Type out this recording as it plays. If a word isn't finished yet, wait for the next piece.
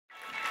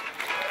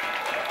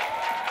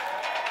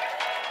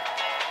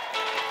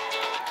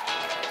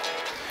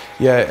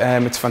Yeah,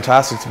 it's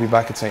fantastic to be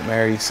back at St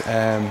Mary's.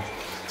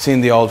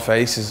 Seeing the old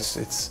faces,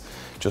 it's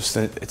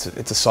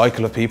a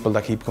cycle of people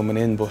that keep coming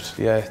in. But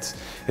yeah,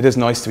 it is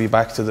nice to be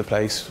back to the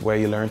place where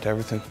you learnt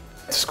everything.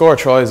 To score a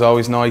try is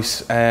always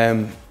nice.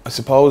 I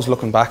suppose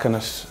looking back on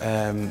it,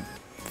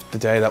 the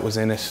day that was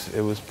in it,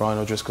 it was Brian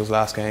O'Driscoll's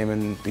last game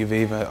in the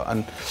Aviva,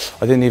 and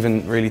I didn't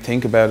even really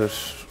think about it.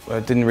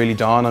 It didn't really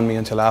dawn on me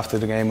until after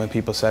the game when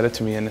people said it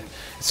to me, and it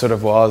sort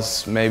of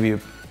was maybe a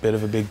bit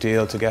of a big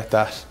deal to get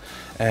that.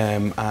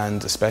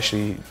 And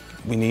especially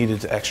we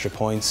needed extra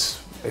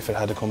points if it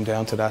had to come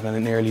down to that, and it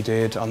nearly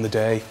did on the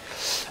day,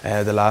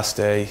 the last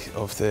day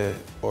of the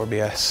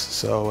RBS.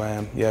 So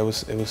yeah, it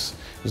was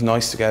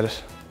nice to get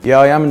it. Yeah,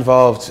 I am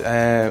involved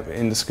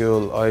in the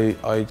school.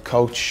 I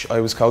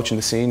was coaching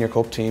the senior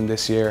cup team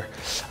this year,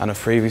 and I've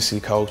previously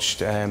coached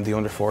the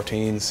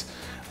under-14s,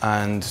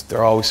 and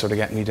they're always sort of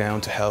getting me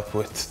down to help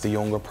with the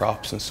younger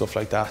props and stuff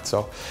like that.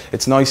 So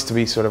it's nice to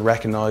be sort of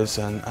recognised,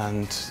 and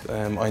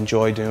I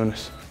enjoy doing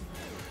it.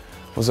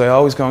 Was I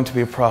always going to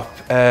be a prop?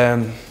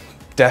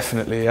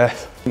 Definitely, yeah.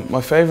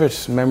 My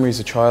favourite memories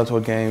of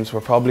childhood games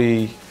were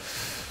probably,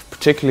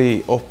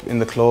 particularly up in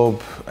the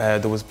club,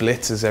 there was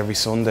blitzes every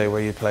Sunday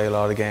where you'd play a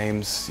lot of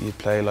games. You'd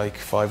play like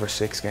 5 or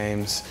 6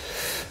 games,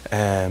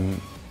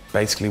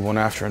 basically one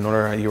after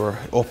another. You were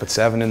up at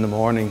 7 in the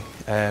morning.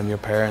 Your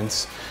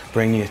parents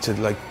bring you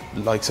to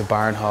likes of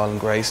Barnhall and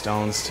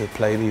Greystones to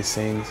play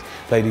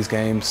these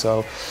games.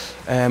 So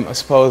I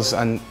suppose,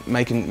 and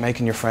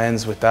making your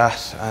friends with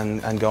that,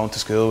 and going to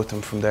school with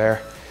them from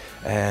there.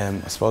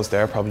 I suppose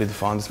they're probably the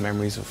fondest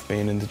memories of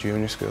being in the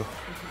junior school.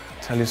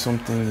 Tell you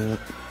something you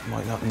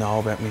might not know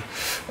about me.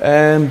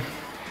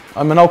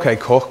 I'm an okay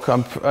cook.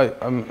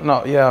 I'm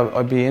not. Yeah,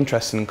 I'd be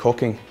interested in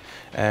cooking.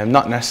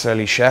 Not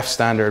necessarily chef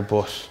standard,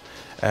 but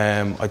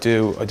I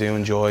do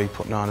enjoy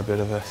putting on a bit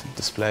of a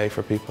display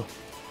for people.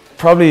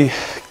 Probably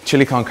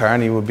chili con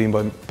carne would be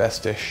my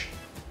best dish.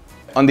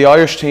 On the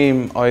Irish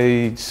team,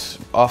 I'd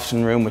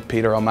often room with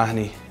Peter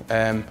O'Mahony.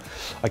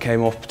 I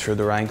came up through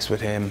the ranks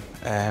with him.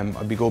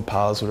 I'd be good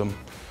pals with him.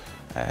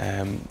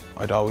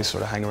 I'd always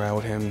sort of hang around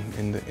with him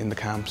in the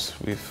camps.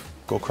 We'd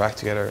go crack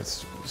together.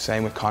 It's the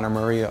same with Conor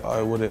Murray.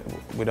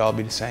 We'd all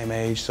be the same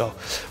age, so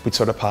we'd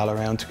sort of pal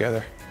around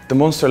together. The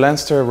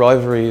Munster-Leinster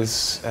rivalry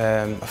is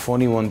a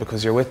funny one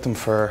because you're with them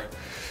for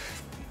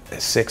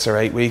 6 or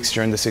 8 weeks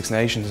during the Six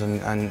Nations,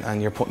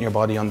 and you're putting your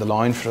body on the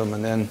line for them,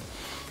 and then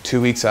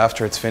 2 weeks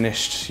after it's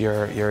finished,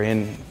 you're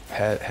in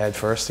head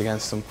first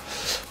against them.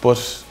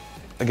 But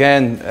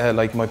again,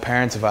 like my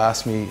parents have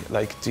asked me,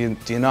 like, do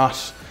you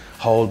not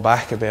hold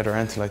back a bit or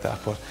anything like that?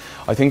 But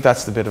I think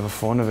that's the bit of a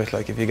fun of it.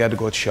 Like if you get a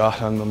good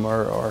shot on them,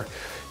 or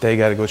they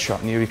get a good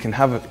shot on you, you can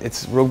have it.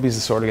 It's rugby's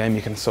the sort of game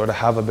you can sort of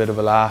have a bit of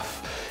a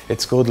laugh.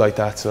 It's good like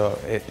that. So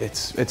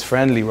it's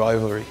friendly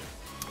rivalry.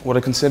 Would I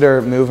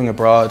consider moving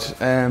abroad?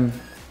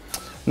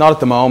 Not at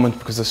the moment,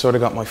 because I've sort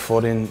of got my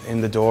foot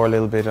in the door a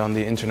little bit on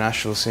the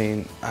international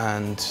scene,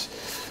 and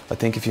I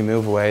think if you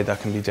move away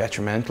that can be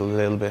detrimental a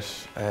little bit.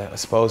 I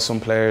suppose some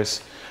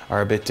players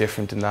are a bit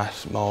different in that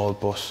mould,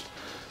 but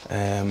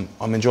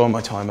I'm enjoying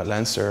my time at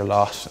Leinster a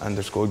lot, and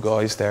there's good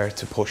guys there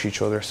to push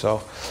each other,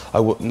 so I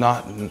would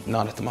not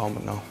at the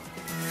moment, no.